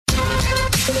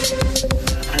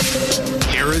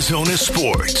Arizona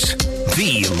Sports,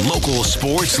 the local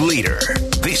sports leader.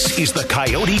 This is the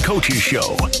Coyote Coaches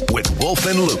Show with Wolf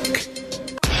and Luke.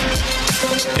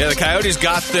 Yeah, the Coyotes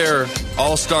got their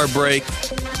all-star break.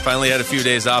 Finally had a few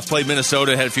days off. Played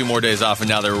Minnesota, had a few more days off, and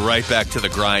now they're right back to the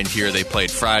grind here. They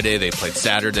played Friday, they played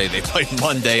Saturday, they played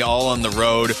Monday, all on the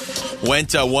road. Went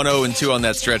 1-0-2 on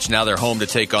that stretch. Now they're home to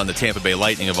take on the Tampa Bay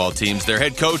Lightning of all teams. Their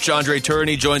head coach, André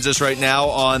Tourigny, joins us right now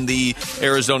on the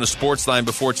Arizona Sports Line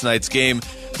before tonight's game.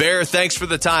 Bear, thanks for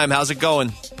the time. How's it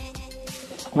going?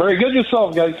 Very good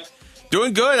yourself, guys.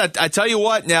 Doing good. I tell you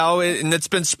what now, and it's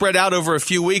been spread out over a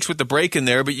few weeks with the break in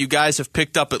there, but you guys have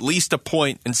picked up at least a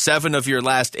point in 7 of your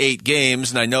last 8 games,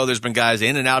 and I know there's been guys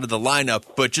in and out of the lineup,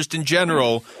 but just in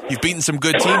general, you've beaten some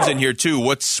good teams in here too.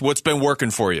 What's been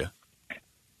working for you?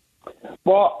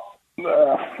 Well,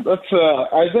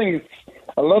 I think it's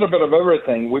a little bit of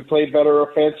everything. We played better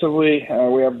offensively.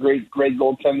 We have great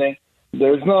goaltending.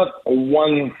 There's not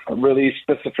one really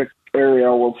specific area,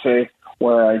 I will say,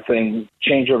 where I think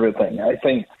change everything. I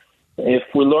think if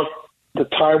we look the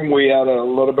time we had a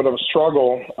little bit of a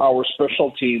struggle, our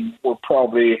special team were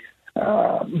probably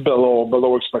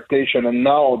below expectation, and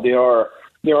now they are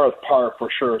at par for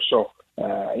sure. So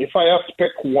if I have to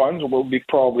pick one, it will be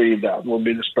probably that will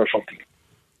be the special team.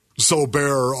 So,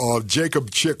 Bear, Jakob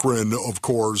Chychrun, of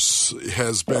course,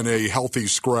 has been a healthy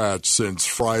scratch since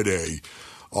Friday.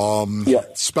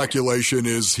 Speculation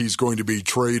is he's going to be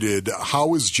traded.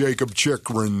 How is Jakob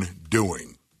Chychrun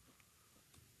doing?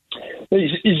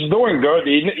 He's doing good.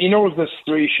 He knows the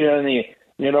situation.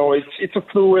 It's a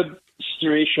fluid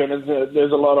situation.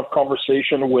 There's a lot of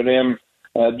conversation with him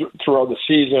throughout the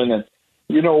season. And,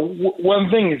 one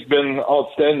thing that's been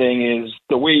outstanding is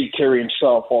the way he carried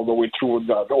himself all the way through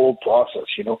the whole process.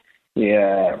 He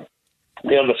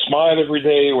had a smile every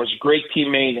day. He was a great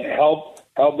teammate. Helped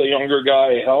the younger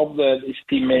guy, helped his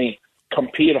teammate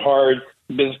compete hard,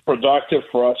 been productive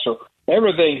for us. So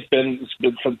everything's been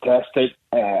fantastic.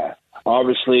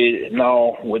 Obviously,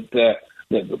 now with the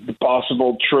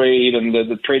possible trade and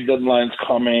the trade deadline's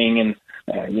coming, and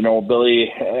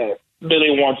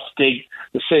Billy wants to take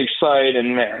the safe side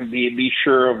and be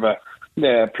sure of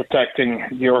protecting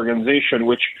the organization,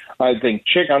 which I think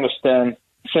Chick understands.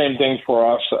 Same thing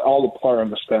for us. All the players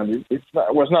understand. It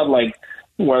was not like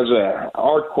it was an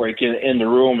earthquake in the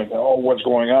room and what's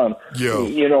going on. Yeah.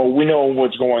 We know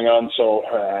what's going on, so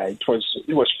it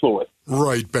was fluid.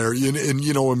 Right, Barry, and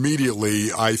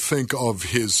immediately I think of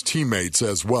his teammates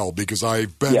as well because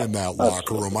I've been in that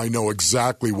locker room. I know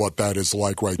exactly what that is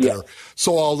like right there.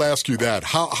 So I'll ask you that: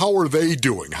 how are they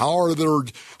doing? How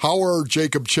are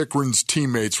Jakob Chychrun's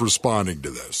teammates responding to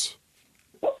this?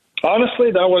 Honestly,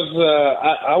 that was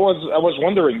I was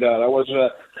wondering that. I was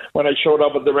when I showed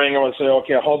up at the ring, I was saying,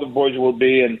 okay, how the boys will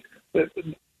be, and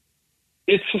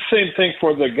it's the same thing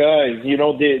for the guys.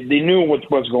 They knew what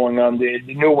was going on. They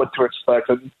knew what to expect.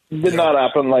 It did not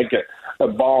happen like a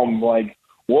bomb. Like,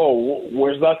 whoa,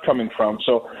 where's that coming from?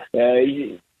 So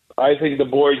I think the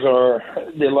boys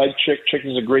they like Chick. Chick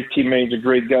is a great teammate. He's a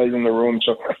great guy in the room.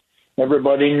 So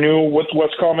everybody knew what was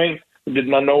coming. Did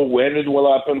not know when it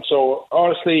will happen. So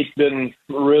honestly, it's been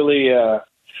really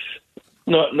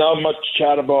not much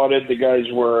chat about it. The guys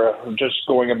were just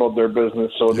going about their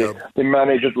business, so they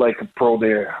manage it like a pro.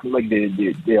 They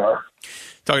are.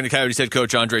 Talking to Coyotes head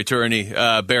coach André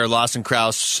Tourigny, Bear Lawson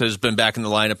Crouse has been back in the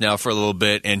lineup now for a little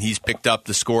bit, and he's picked up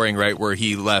the scoring right where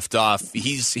he left off.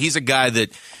 He's a guy that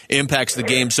impacts the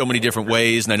game so many different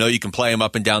ways, and I know you can play him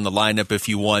up and down the lineup if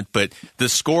you want, but the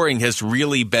scoring has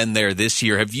really been there this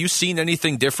year. Have you seen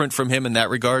anything different from him in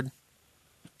that regard?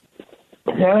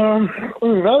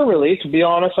 Not really, to be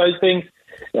honest. I think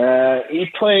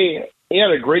he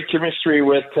had a great chemistry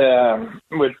with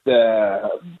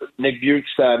Nick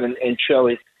Bukestad and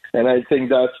Shelley, and I think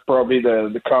that's probably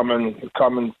the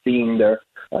common theme there.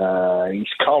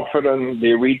 He's confident.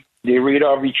 They read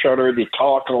off each other. They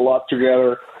talk a lot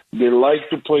together. They like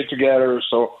to play together.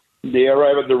 So they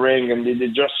arrive at the ring and they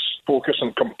just focus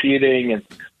on competing and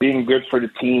being good for the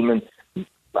team. And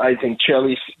I think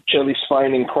Chelly's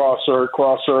finding Crosser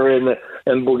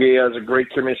and Bouguet has a great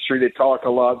chemistry. They talk a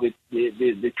lot.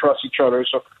 They trust each other.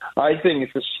 So I think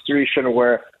it's a situation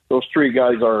where those three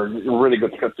guys are a really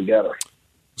good fit together.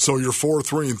 So you're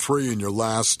 4-3-3 in your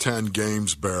last 10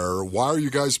 games, Bear. Why are you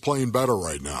guys playing better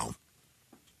right now?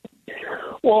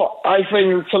 Well, I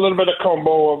think it's a little bit of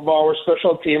combo of our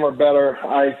special team are better.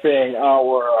 I think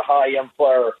our high-end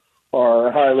player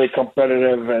are highly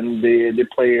competitive and they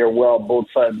play well both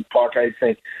sides of the puck. I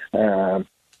think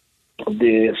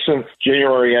since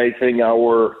January, I think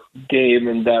our game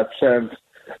in that sense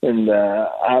and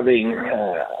having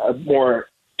a more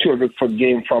 200-foot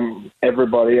game from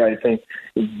everybody. I think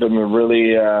it's been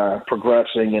really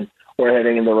progressing, and we're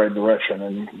heading in the right direction.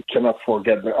 And you cannot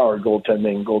forget our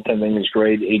goaltending. Goaltending is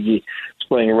great. Iggy is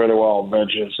playing really well.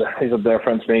 He's a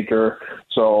difference maker.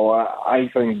 So I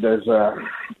think there's a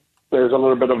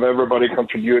little bit of everybody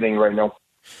contributing right now.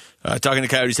 Talking to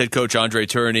Coyotes head coach André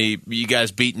Tourigny, you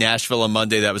guys beat Nashville on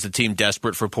Monday. That was a team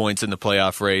desperate for points in the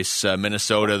playoff race.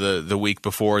 Minnesota the week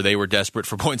before, they were desperate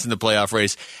for points in the playoff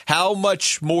race. How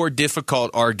much more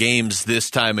difficult are games this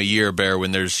time of year, Bear,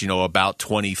 when there's about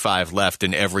 25 left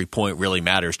and every point really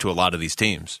matters to a lot of these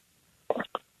teams?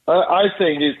 I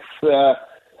think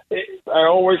I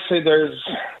always say there's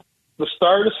the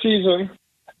start of the season,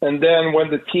 and then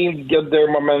when the teams get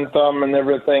their momentum and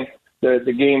everything,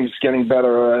 the game's getting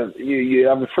better. You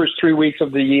have the first 3 weeks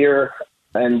of the year,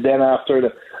 and then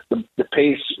after the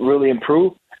pace really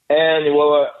improve. And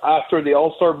after the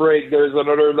All-Star break, there's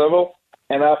another level,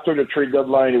 and after the trade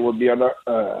deadline, it will be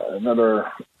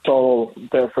another total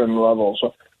different level.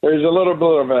 So there's a little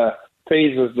bit of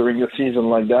phases during the season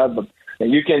like that, but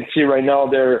you can see right now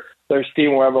there's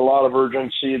team will have a lot of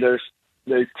urgency.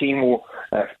 Their team will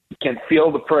can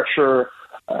feel the pressure.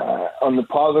 On the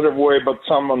positive way, but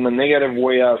some on the negative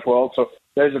way as well. So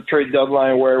there's a trade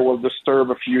deadline where it will disturb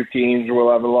a few teams.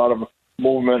 We'll have a lot of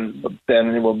movement, but then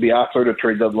it will be after the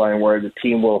trade deadline where the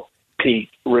team will peak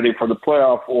ready for the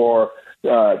playoff, or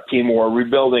team who are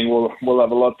rebuilding will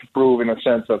have a lot to prove in a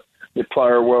sense that the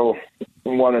player will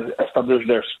want to establish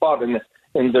their spot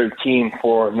in their team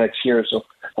for next year. So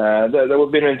that will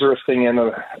be an interesting end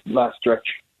of the last stretch.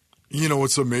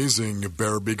 It's amazing,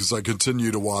 Bear, because I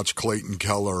continue to watch Clayton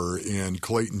Keller, and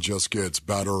Clayton just gets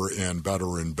better and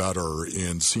better and better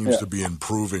and seems to be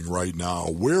improving right now.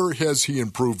 Where has he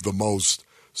improved the most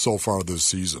so far this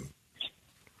season?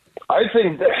 I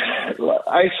think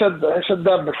I said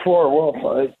that before.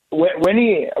 Well,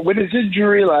 with his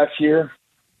injury last year,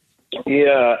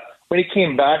 when he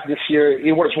came back this year,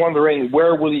 he was wondering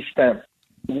where will he stand,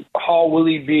 how will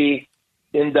he be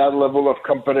in that level of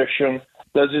competition.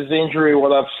 Does his injury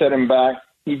will have set him back?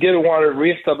 He didn't want to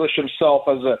reestablish himself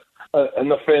as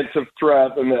an offensive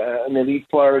threat and an elite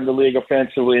player in the league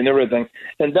offensively and everything.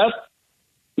 And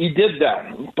he did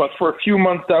that. But for a few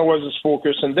months, that was his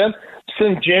focus. And then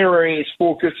since January, his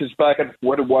focus is back at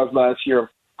what it was last year, of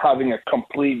having a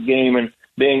complete game and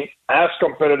being as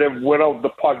competitive without the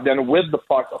puck than with the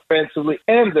puck, offensively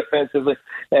and defensively.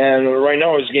 And right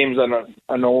now, his game's on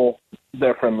a whole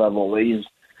different level. He's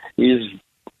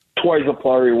twice the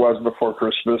player he was before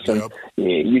Christmas, and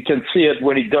you can see it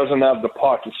when he doesn't have the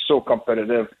puck. He's so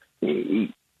competitive.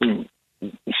 He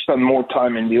spends more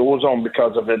time in the ozone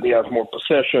because of it. He has more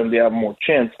possession. They have more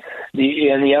chance.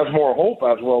 And he has more hope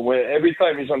as well. Every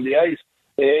time he's on the ice,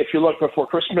 if you look before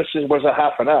Christmas, it was a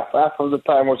half and half. Half of the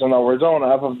time was in our zone,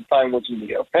 half of the time was in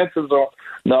the offensive zone.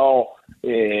 Now,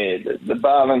 the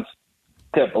balance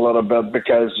tip a little bit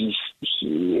because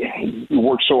he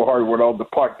worked so hard without the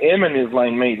puck. Him and his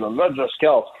line mate, not just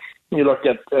Kels. You look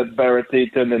at Barrett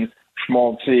Ayton and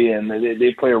Schmaltz, and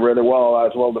they play really well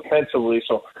as well defensively,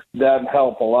 so that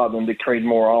helped a lot, and they create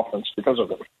more offense because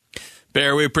of it.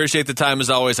 Bear, we appreciate the time as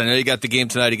always. I know you got the game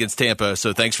tonight against Tampa,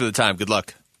 so thanks for the time. Good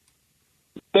luck.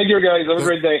 Thank you, guys. Have a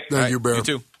great day. Thank you, Bear. You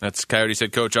too. That's Coyotes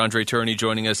head coach André Tourigny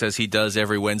joining us as he does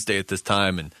every Wednesday at this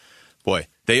time, and boy,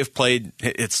 they have played,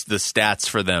 it's the stats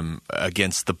for them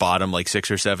against the bottom,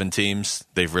 6 or 7 teams.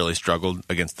 They've really struggled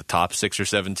against the top 6 or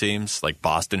 7 teams, like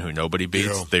Boston, who nobody beats.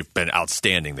 Yeah. They've been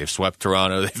outstanding. They've swept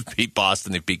Toronto. They've beat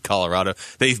Boston. They've beat Colorado.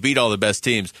 They've beat all the best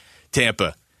teams.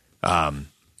 Tampa,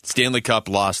 Stanley Cup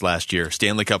loss last year.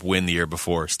 Stanley Cup win the year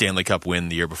before. Stanley Cup win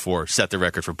the year before. Set the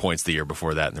record for points the year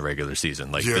before that in the regular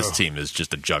season. This team is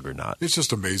just a juggernaut. It's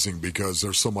just amazing because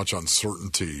there's so much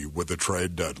uncertainty with the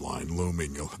trade deadline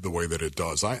looming the way that it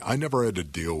does. I never had to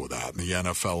deal with that. In the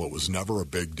NFL, it was never a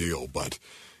big deal, but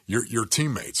your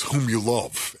teammates, whom you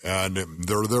love, and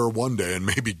they're there one day and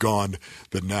maybe gone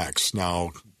the next. Now,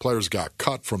 players got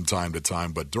cut from time to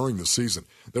time, but during the season,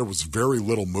 there was very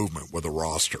little movement with the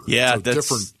roster. Yeah, that's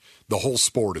different. The whole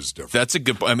sport is different. That's a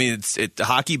good. I mean,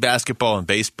 hockey, basketball, and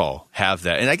baseball have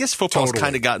that, and I guess football's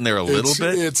kind of gotten there a little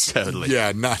bit. Totally.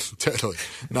 Yeah,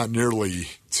 not nearly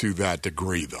to that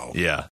degree, though. Yeah.